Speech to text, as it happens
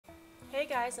Hey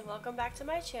guys, and welcome back to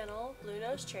my channel, Blue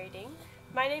Nose Trading.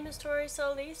 My name is Tori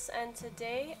Solis, and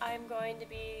today I'm going to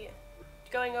be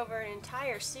going over an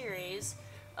entire series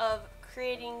of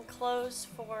creating closed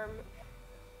form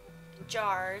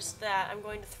jars that I'm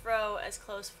going to throw as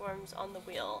closed forms on the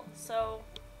wheel. So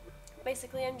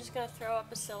basically I'm just going to throw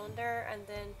up a cylinder and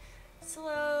then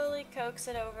slowly coax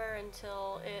it over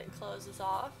until it closes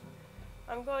off.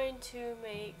 I'm going to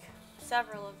make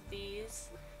several of these.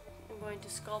 I'm going to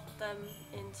sculpt them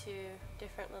into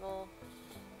different little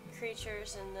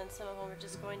creatures, and then some of them are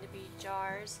just going to be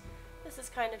jars. This is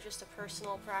kind of just a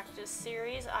personal practice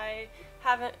series. I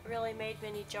haven't really made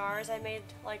many jars. I made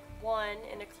like one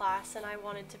in a class and I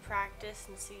wanted to practice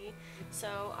and see,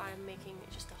 so I'm making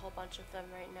just a whole bunch of them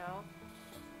right now.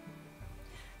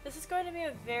 This is going to be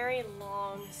a very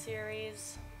long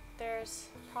series. There's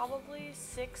probably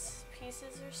 6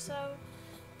 pieces or so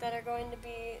that are going to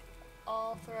be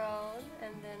all thrown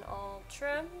and then all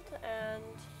trimmed, and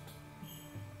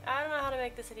I don't know how to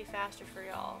make this any faster for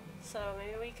y'all, so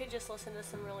maybe we could just listen to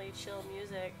some really chill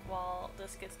music while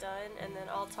this gets done, and then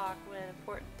I'll talk when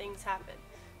important things happen,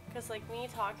 because like me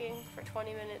talking for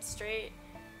 20 minutes straight,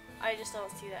 I just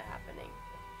don't see that happening.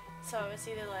 So it's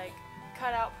either like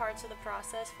cut out parts of the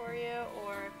process for you,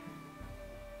 or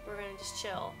we're gonna just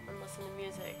chill and listen to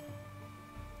music.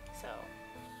 So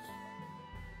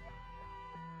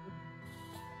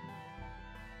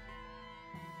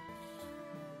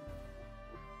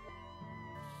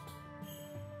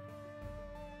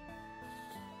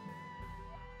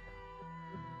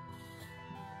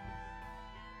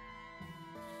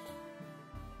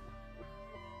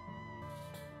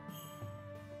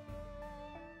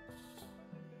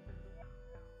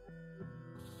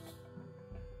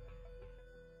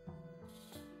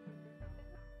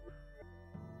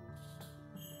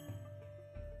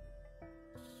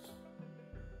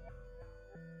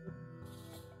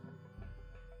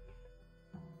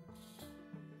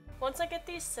once I get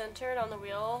these centered on the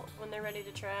wheel, when they're ready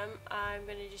to trim, I'm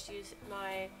going to just use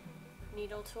my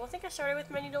needle tool. I think I started with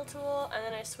my needle tool, and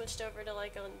then I switched over to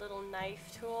like a little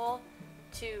knife tool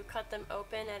to cut them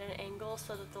open at an angle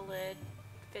so that the lid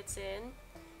fits in.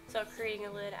 So creating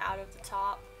a lid out of the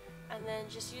top, and then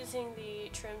just using the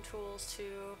trim tools to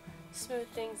smooth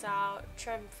things out,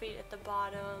 trim feet at the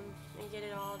bottom, and get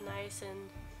it all nice and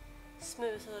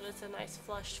smooth so that it's a nice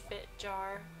flush fit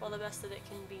jar. Well, the best that it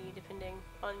can be depending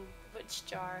on which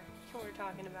jar we're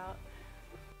talking about.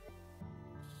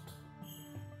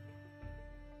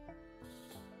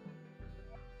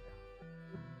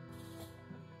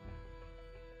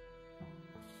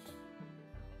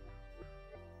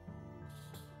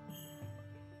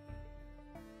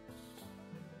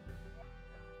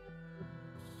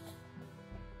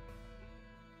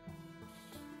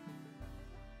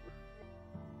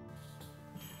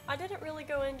 I didn't really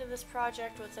go into this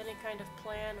project with any kind of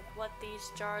plan of what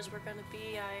these jars were going to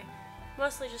be. I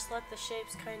mostly just let the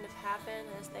shapes kind of happen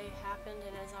as they happened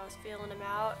and as I was feeling them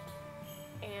out,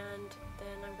 and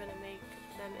then I'm going to make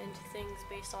them into things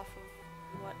based off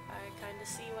of what I kind of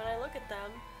see when I look at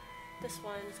them. This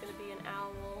one is going to be an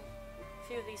owl. A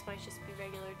few of these might just be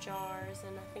regular jars,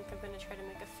 and I think I'm going to try to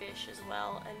make a fish as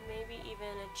well, and maybe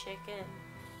even a chicken.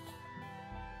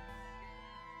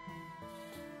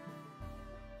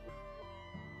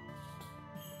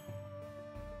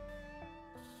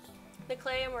 The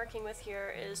clay I'm working with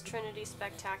here is Trinity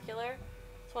Spectacular.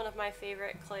 It's one of my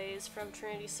favorite clays from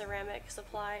Trinity Ceramic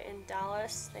Supply in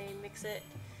Dallas. They mix it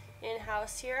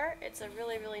in-house here. It's a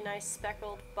really, really nice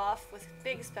speckled buff with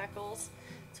big speckles.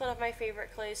 It's one of my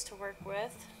favorite clays to work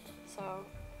with, so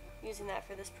using that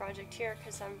for this project here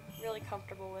because I'm really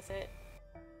comfortable with it.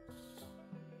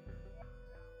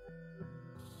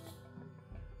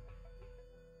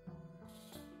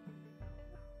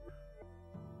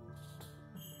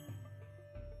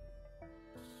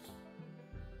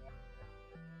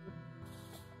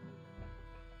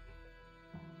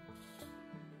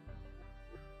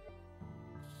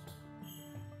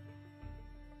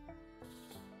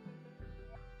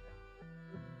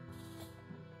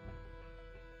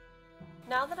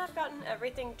 Now that I've gotten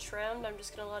everything trimmed, I'm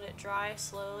just going to let it dry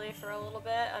slowly for a little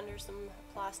bit under some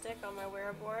plastic on my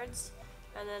wear boards.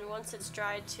 And then once it's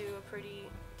dried to a pretty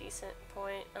decent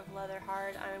point of leather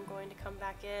hard, I'm going to come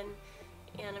back in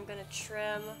and I'm going to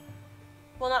trim.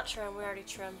 Well, not trim, we already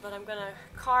trimmed, but I'm going to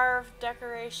carve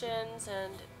decorations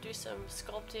and do some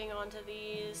sculpting onto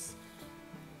these.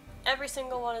 Every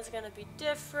single one is going to be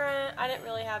different. I didn't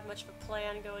really have much of a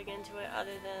plan going into it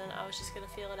other than I was just going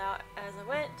to feel it out as I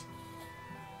went.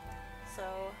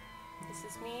 So this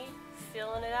is me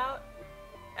feeling it out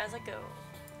as I go.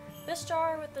 This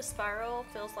jar with the spiral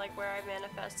feels like where I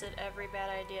manifested every bad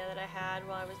idea that I had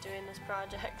while I was doing this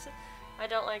project. I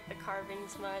don't like the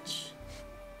carvings much.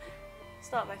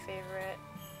 It's not my favorite.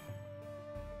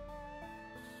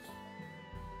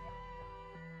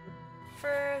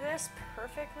 For this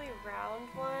perfectly round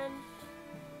one,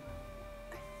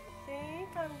 I think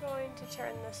I'm going to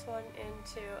turn this one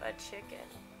into a chicken.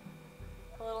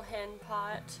 A little hen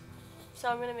pot. So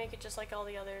I'm going to make it just like all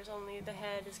the others, only the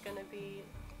head is going to be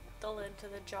the lid to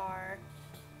the jar.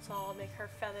 So I'll make her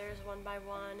feathers one by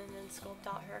one and then sculpt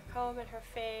out her comb and her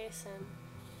face and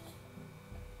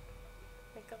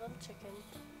make a little chicken.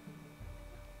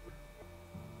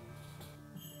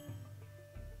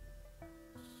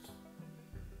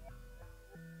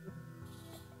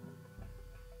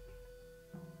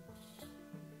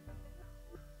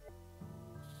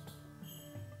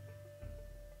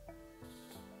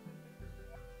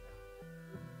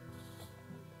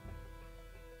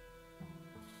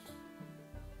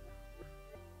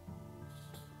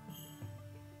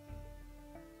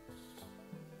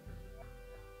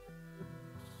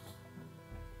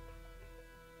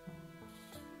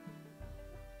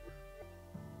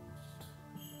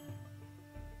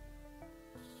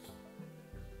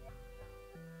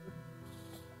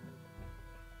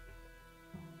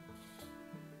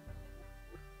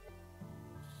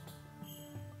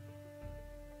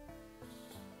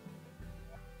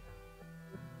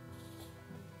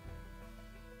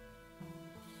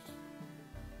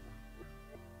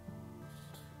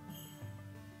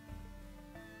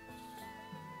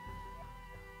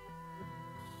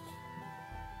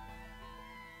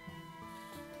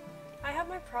 I have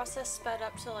my process sped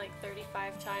up to like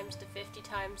 35 times to 50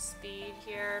 times speed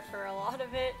here for a lot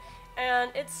of it,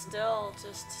 and it's still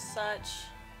just such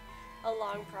a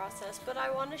long process, but I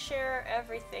want to share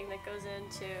everything that goes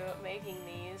into making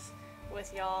these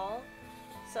with y'all.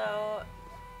 So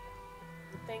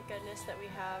thank goodness that we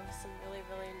have some really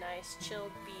nice chill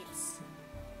beats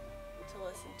to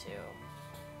listen to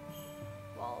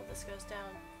while all this goes down.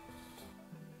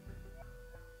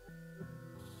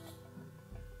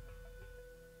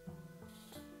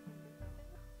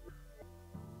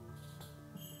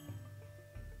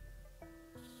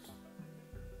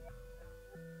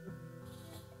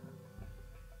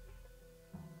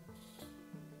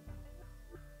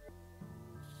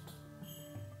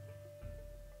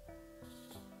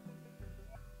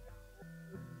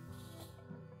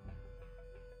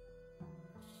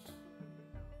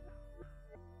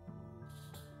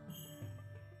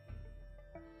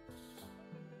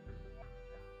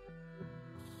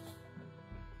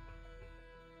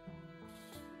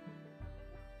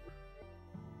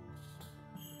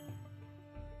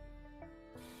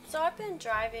 So I've been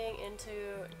driving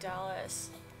into Dallas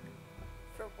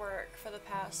for work for the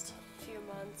past few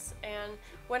months, and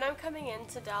when I'm coming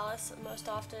into Dallas, most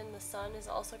often the sun is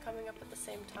also coming up at the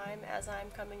same time as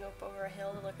I'm coming up over a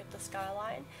hill to look at the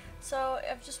skyline. So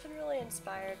I've just been really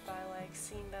inspired by like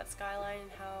seeing that skyline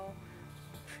and how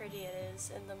pretty it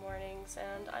is in the mornings,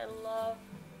 and I love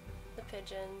the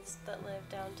pigeons that live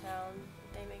downtown.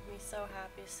 They make me so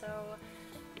happy. So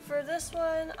for this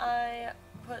one, I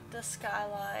put the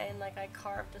skyline, like I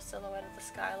carved a silhouette of the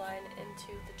skyline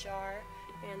into the jar,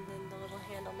 and then the little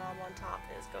handle knob on top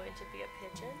is going to be a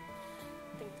pigeon.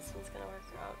 I think this one's going to work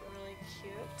out really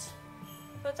cute.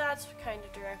 But that's kind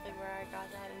of directly where I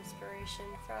got that inspiration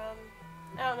from.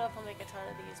 I don't know if I'll make a ton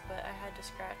of these, but I had to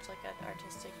scratch like an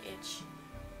artistic itch.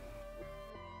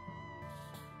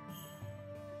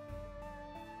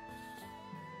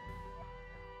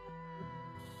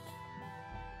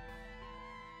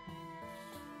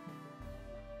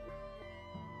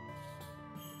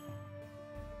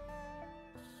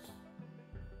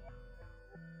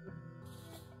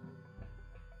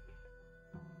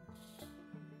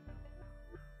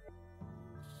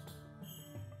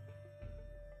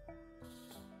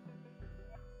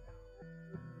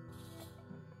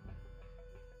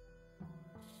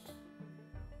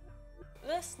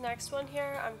 This next one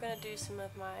here, I'm going to do some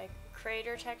of my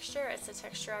crater texture. It's a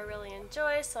texture I really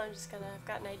enjoy, so I'm just going to, I've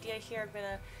got an idea here. I'm going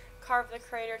to carve the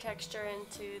crater texture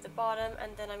into the bottom,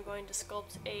 and then I'm going to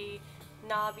sculpt a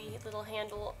knobby little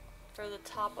handle for the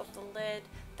top of the lid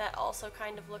that also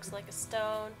kind of looks like a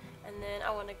stone, and then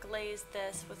I want to glaze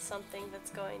this with something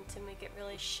that's going to make it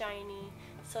really shiny,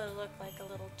 so it'll look like a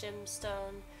little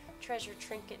gemstone treasure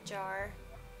trinket jar.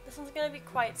 This one's going to be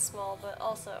quite small, but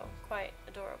also quite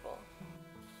adorable.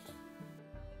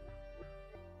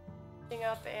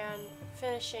 Up and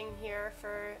finishing here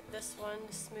for this one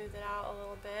to smooth it out a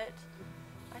little bit.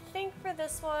 I think for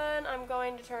this one I'm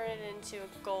going to turn it into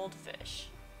a goldfish.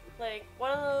 like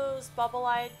one of those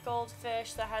bubble-eyed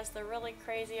goldfish that has the really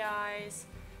crazy eyes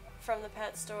from the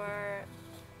pet store.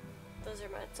 Those are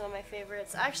some of my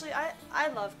favorites. Actually, I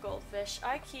love goldfish.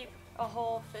 I keep a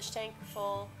whole fish tank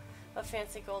full of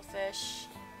fancy goldfish.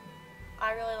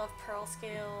 I really love pearl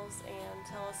scales and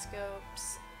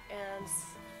telescopes and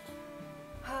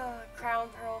crown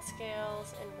pearl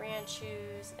scales and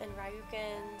ranchus and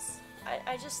ryukins.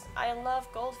 I love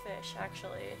goldfish,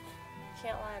 actually.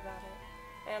 Can't lie about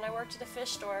it. And I worked at a fish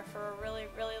store for a really,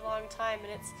 really long time,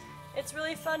 and it's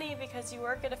really funny because you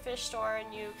work at a fish store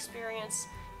and you experience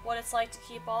what it's like to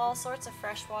keep all sorts of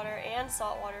freshwater and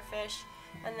saltwater fish,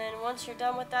 and then once you're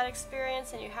done with that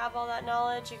experience and you have all that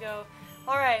knowledge, you go,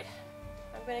 alright,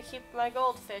 I'm gonna keep my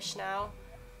goldfish now.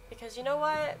 Because you know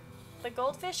what? The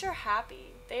goldfish are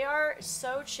happy. They are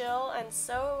so chill and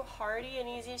so hardy and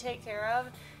easy to take care of,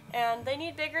 and they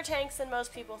need bigger tanks than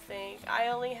most people think. I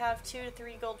only have 2 to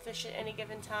 3 goldfish at any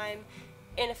given time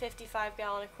in a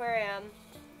 55-gallon aquarium.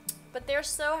 But they're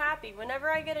so happy. Whenever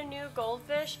I get a new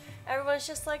goldfish, everyone's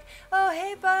just like, oh,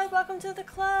 hey, bud, welcome to the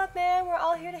club, man. We're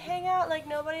all here to hang out. Like,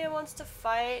 nobody wants to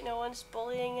fight. No one's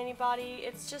bullying anybody.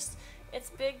 It's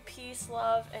big peace,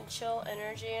 love, and chill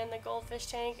energy in the goldfish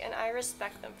tank, and I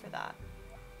respect them for that.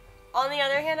 On the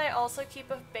other hand, I also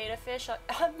keep a betta fish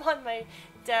on my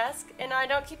desk, and I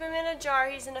don't keep him in a jar.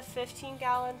 He's in a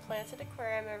 15-gallon planted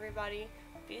aquarium, everybody.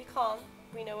 Be calm.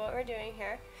 We know what we're doing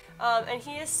here. And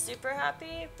he is super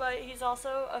happy, but he's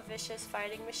also a vicious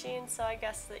fighting machine, so I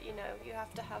guess that, you know, you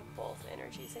have to have both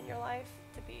energies in your life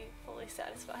to be fully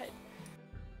satisfied.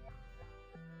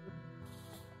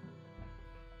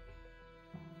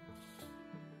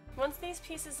 Once these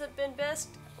pieces have been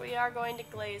bisqued, we are going to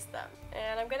glaze them.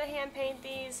 And I'm going to hand paint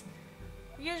these,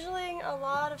 using a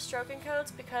lot of stroking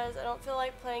coats because I don't feel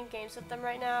like playing games with them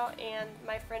right now, and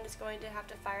my friend is going to have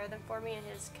to fire them for me in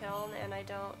his kiln, and I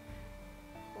don't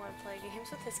want to play games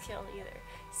with his kiln either.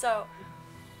 So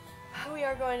we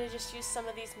are going to just use some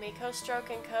of these Mako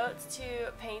stroking coats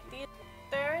to paint these.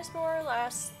 There is more or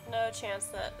less no chance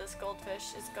that this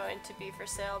goldfish is going to be for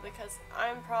sale because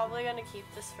I'm probably going to keep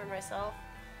this for myself.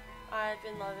 I've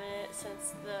been loving it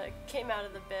since it came out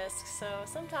of the bisque, so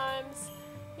sometimes,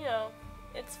 you know,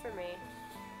 it's for me.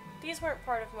 These weren't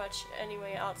part of much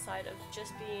anyway outside of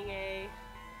just being a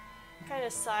kind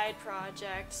of side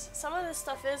project. Some of this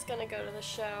stuff is going to go to the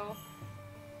show,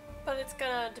 but it's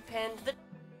going to depend.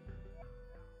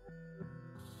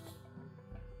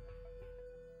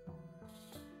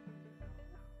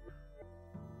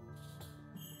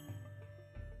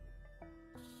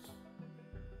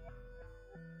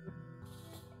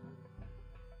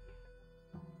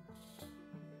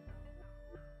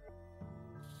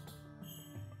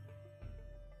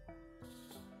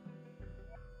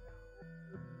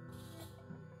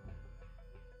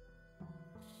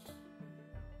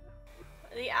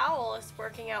 The owl is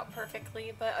working out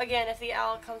perfectly, but again, if the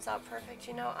owl comes out perfect,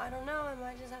 you know, I don't know, I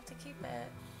might just have to keep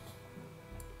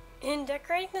it. In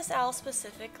decorating this owl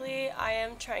specifically, I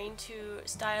am trying to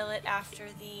style it after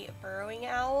the burrowing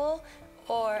owl,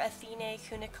 or Athene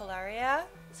cunicularia.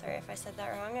 Sorry if I said that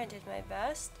wrong, I did my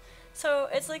best. So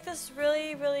it's like this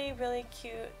really, really, really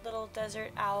cute little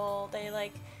desert owl. They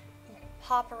like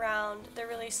hop around, they're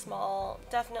really small.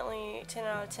 Definitely 10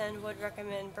 out of 10 would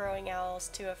recommend burrowing owls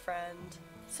to a friend.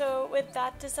 So with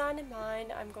that design in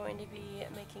mind, I'm going to be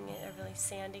making it a really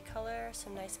sandy color,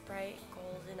 some nice bright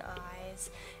golden eyes,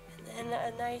 and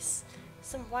then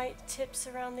some white tips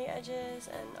around the edges,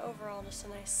 and overall just a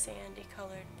nice sandy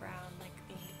colored brown like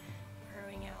the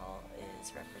burrowing owl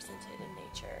is represented in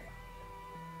nature.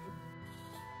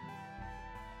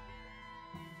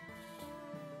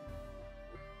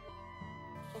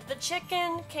 The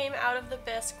chicken came out of the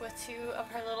bisque with 2 of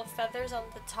her little feathers on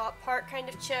the top part kind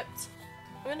of chipped.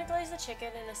 I'm going to glaze the chicken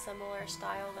in a similar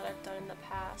style that I've done in the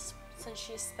past. Since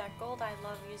she's speckled, I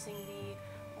love using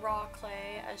the raw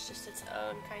clay as just its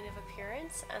own kind of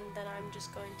appearance, and then I'm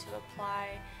just going to apply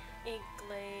a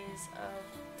glaze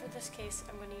of, for this case,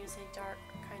 I'm going to use a dark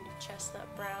kind of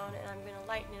chestnut brown, and I'm going to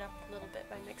lighten it up a little bit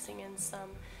by mixing in some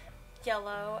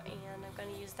yellow, and I'm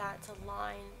going to use that to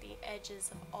line the edges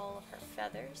of all of her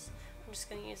feathers. I'm just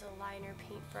going to use a liner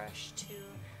paintbrush to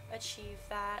achieve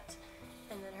that,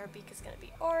 and then her beak is going to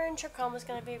be orange, her comb is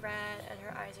going to be red, and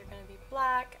her eyes are going to be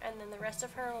black, and then the rest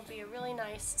of her will be a really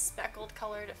nice speckled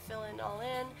color to fill it all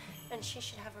in, and she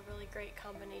should have a really great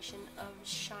combination of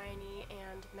shiny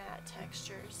and matte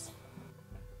textures.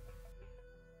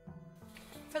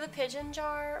 For the pigeon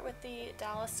jar with the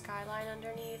Dallas skyline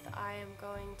underneath, I am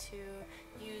going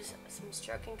to use some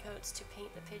stroking coats to paint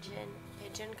the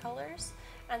pigeon colors,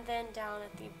 and then down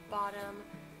at the bottom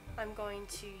I'm going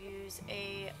to use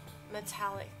a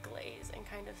metallic glaze and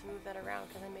kind of move that around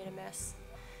because I made a mess.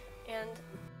 And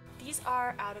these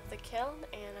are out of the kiln,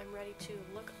 and I'm ready to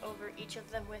look over each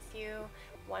of them with you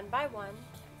one by one.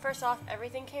 First off,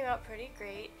 everything came out pretty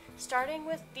great. Starting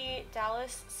with the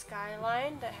Dallas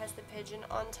skyline that has the pigeon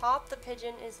on top. The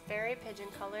pigeon is very pigeon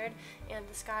colored, and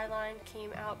the skyline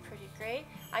came out pretty great.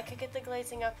 I could get the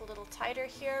glazing up a little tighter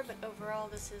here, but overall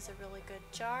this is a really good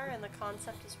jar, and the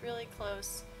concept is really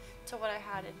close to what I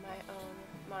had in my own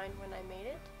mind when I made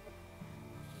it.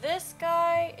 This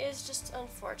guy is just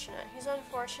unfortunate. He's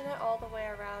unfortunate all the way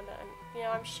around, and you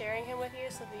know, I'm sharing him with you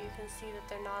so that you can see that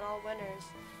they're not all winners.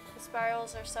 The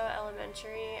spirals are so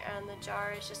elementary, and the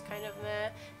jar is just kind of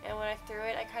meh, and when I threw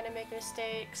it I kind of make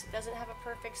mistakes. It doesn't have a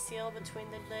perfect seal between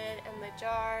the lid and the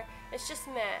jar. It's just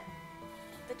meh.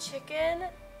 The chicken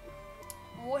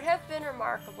would have been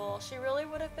remarkable. She really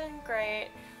would have been great,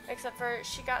 except for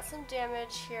she got some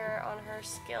damage here on her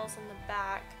scales in the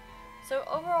back. So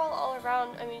overall, all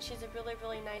around, I mean, she's a really,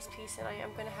 really nice piece, and I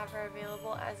am going to have her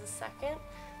available as a second.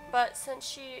 But since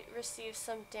she received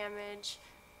some damage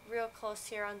real close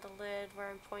here on the lid where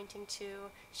I'm pointing to,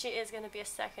 she is going to be a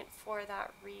second for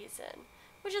that reason.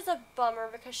 Which is a bummer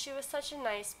because she was such a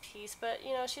nice piece, but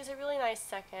you know, she's a really nice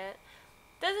second.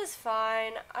 This is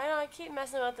fine. I know I keep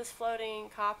messing with this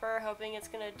floating copper, hoping it's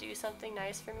going to do something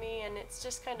nice for me, and it's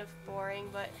just kind of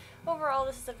boring, but overall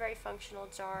this is a very functional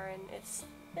jar, and it's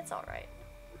alright.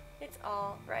 It's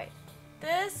alright.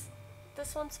 This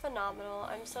one's phenomenal.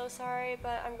 I'm so sorry,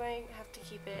 but I'm going to have to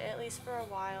keep it, at least for a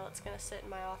while. It's going to sit in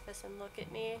my office and look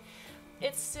at me.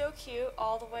 It's so cute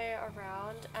all the way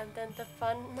around, and then the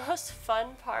most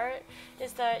fun part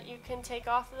is that you can take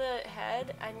off the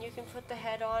head and you can put the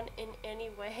head on in any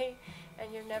way,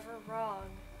 and you're never wrong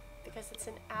because it's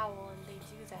an owl and they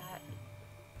do that.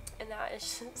 And that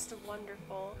is just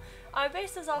wonderful. I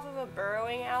based this off of a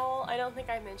burrowing owl. I don't think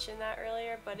I mentioned that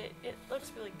earlier, but it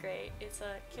looks really great. It's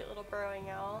a cute little burrowing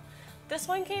owl. This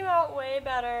one came out way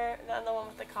better than the one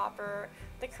with the copper.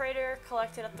 The crater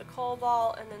collected up the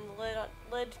cobalt, and then the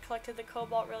lid collected the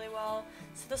cobalt really well.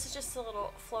 So this is just a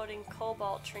little floating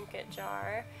cobalt trinket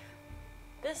jar.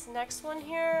 This next one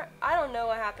here, I don't know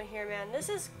what happened here, man. This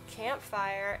is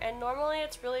campfire, and normally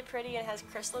it's really pretty and has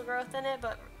crystal growth in it,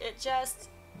 but it just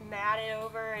matted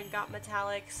over and got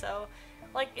metallic, so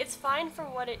like it's fine for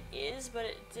what it is, but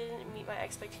it didn't meet my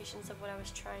expectations of what I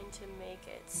was trying to make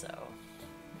it, so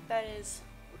that is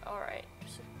alright.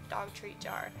 Just a dog treat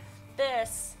jar.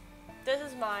 This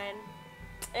is mine.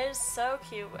 It is so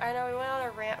cute. I know we went on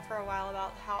a rant for a while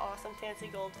about how awesome fancy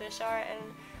goldfish are, and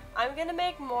I'm gonna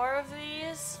make more of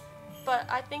these, but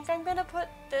I think I'm gonna put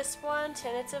this one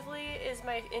tentatively is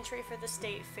my entry for the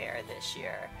state fair this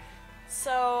year.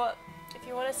 So if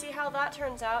you want to see how that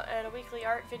turns out and a weekly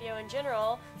art video in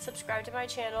general, subscribe to my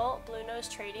channel, Blue Nose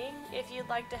Trading. If you'd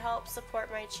like to help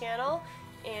support my channel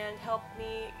and help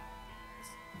me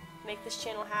make this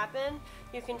channel happen,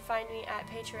 you can find me at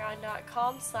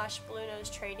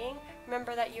patreon.com/bluenosetrading.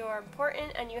 Remember that you are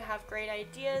important and you have great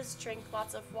ideas, drink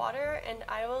lots of water, and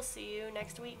I will see you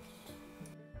next week.